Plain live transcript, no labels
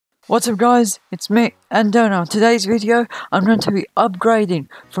What's up guys, it's me, and now today's video I'm going to be upgrading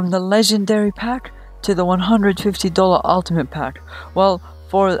from the legendary pack to the $150 ultimate pack. Well,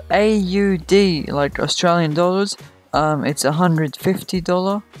 for AUD, like Australian dollars, it's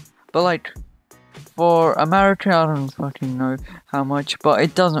 $150, but like for America I don't fucking know how much, but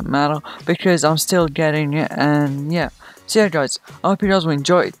it doesn't matter because I'm still getting it. And yeah, so yeah guys, I hope you guys will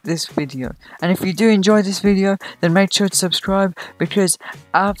enjoy this video, and if you do enjoy this video then make sure to subscribe, because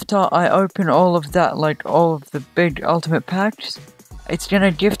after I open all of that, like all of the big ultimate packs, it's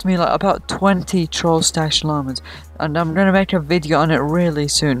gonna gift me like about 20 troll stash llamas, and I'm gonna make a video on it really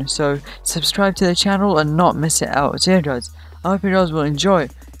soon, so subscribe to the channel and not miss it out. So yeah guys, I hope you guys will enjoy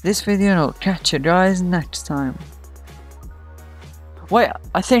this video and I'll catch you guys next time. Wait,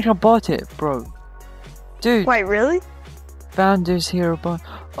 I think I bought it, bro. Dude. Wait, really? Founders Hero Bond.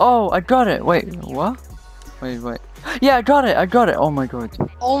 Oh, I got it. Wait, what? Wait. Yeah, I got it. Oh my god.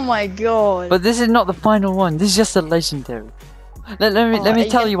 Oh my god. But this is not the final one. This is just a legendary. Let me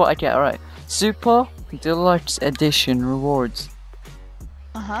tell you what I get. Alright. Super Deluxe Edition rewards.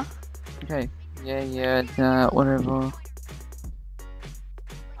 Uh-huh. Okay. Yeah, whatever.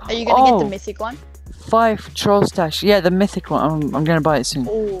 Are you gonna get the mythic one? 5 troll stash. Yeah, the mythic one. I'm gonna buy it soon.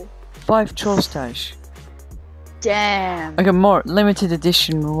 Ooh. 5 troll stash. Damn. Okay, more limited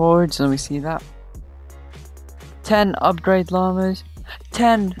edition rewards. Let me see that. 10 upgrade llamas.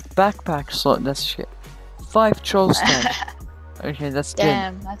 10 backpack slot. That's shit. 5 troll stash. Okay, that's good.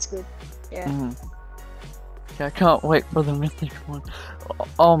 Damn, that's good. Yeah. Okay, I can't wait for the mythic one.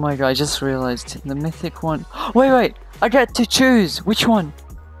 Oh my god, I just realized the mythic one. Wait, I get to choose which one.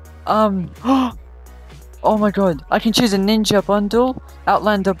 Oh my god, I can choose a ninja bundle,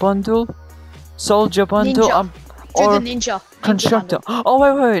 outlander bundle, soldier bundle, or the ninja constructor. Oh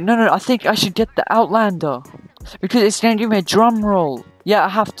wait, no, I think I should get the outlander because it's gonna give me a drum roll. Yeah, I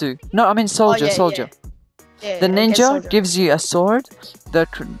have to. No, I mean soldier. Yeah, the ninja gives you a sword.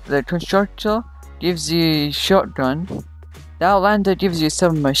 The constructor gives you shotgun. The outlander gives you a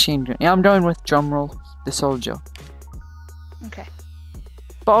submachine gun. Yeah, I'm going with drum roll. The soldier. Okay.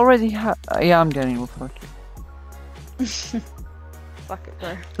 But already yeah, I'm getting with fuck it. Fuck it,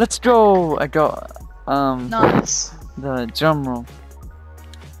 bro. Let's go. I got nice. the drum roll.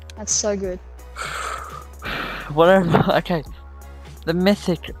 That's so good. Whatever. Okay. The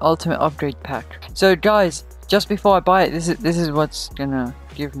mythic ultimate upgrade pack. So guys, just before I buy it, this is what's gonna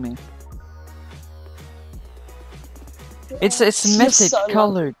give me. It's mythic so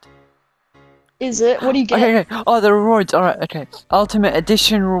colored. Is it? What do you get? Okay. Oh, the rewards. Alright, okay. Ultimate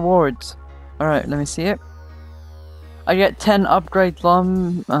edition rewards. Alright, let me see it. I get 10 upgrade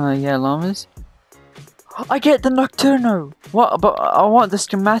llamas. I get the Nocturno! What? But I want the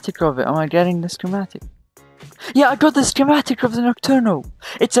schematic of it. Am I getting the schematic? Yeah, I got the schematic of the Nocturno!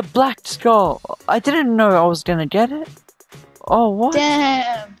 It's a black skull. I didn't know I was gonna get it. Oh, what?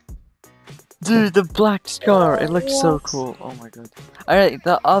 Damn! Dude, the black scar, it looks so cool. Oh my god. Alright,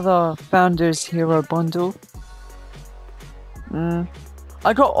 the other Founders Hero bundle.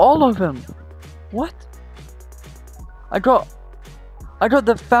 I got all of them. What? I got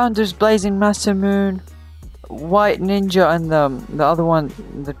the Founders Blazing Master Moon, White Ninja, and the other one,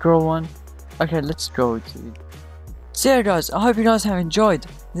 the girl one. Okay, let's go, dude. So yeah guys, I hope you guys have enjoyed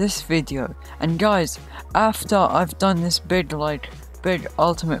this video. And guys, after I've done this big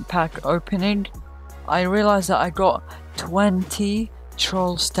ultimate pack opening, I realized that I got 20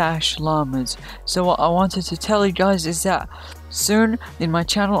 troll stash llamas. So what I wanted to tell you guys is that soon in my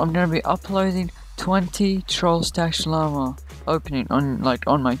channel I'm going to be uploading 20 troll stash llama opening on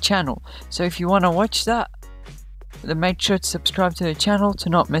my channel. So if you want to watch that, then make sure to subscribe to the channel to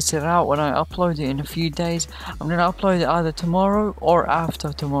not miss it out when I upload it in a few days. I'm going to upload it either tomorrow or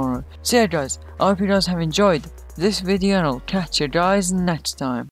after tomorrow. So yeah guys, I hope you guys have enjoyed this video and I'll catch you guys next time.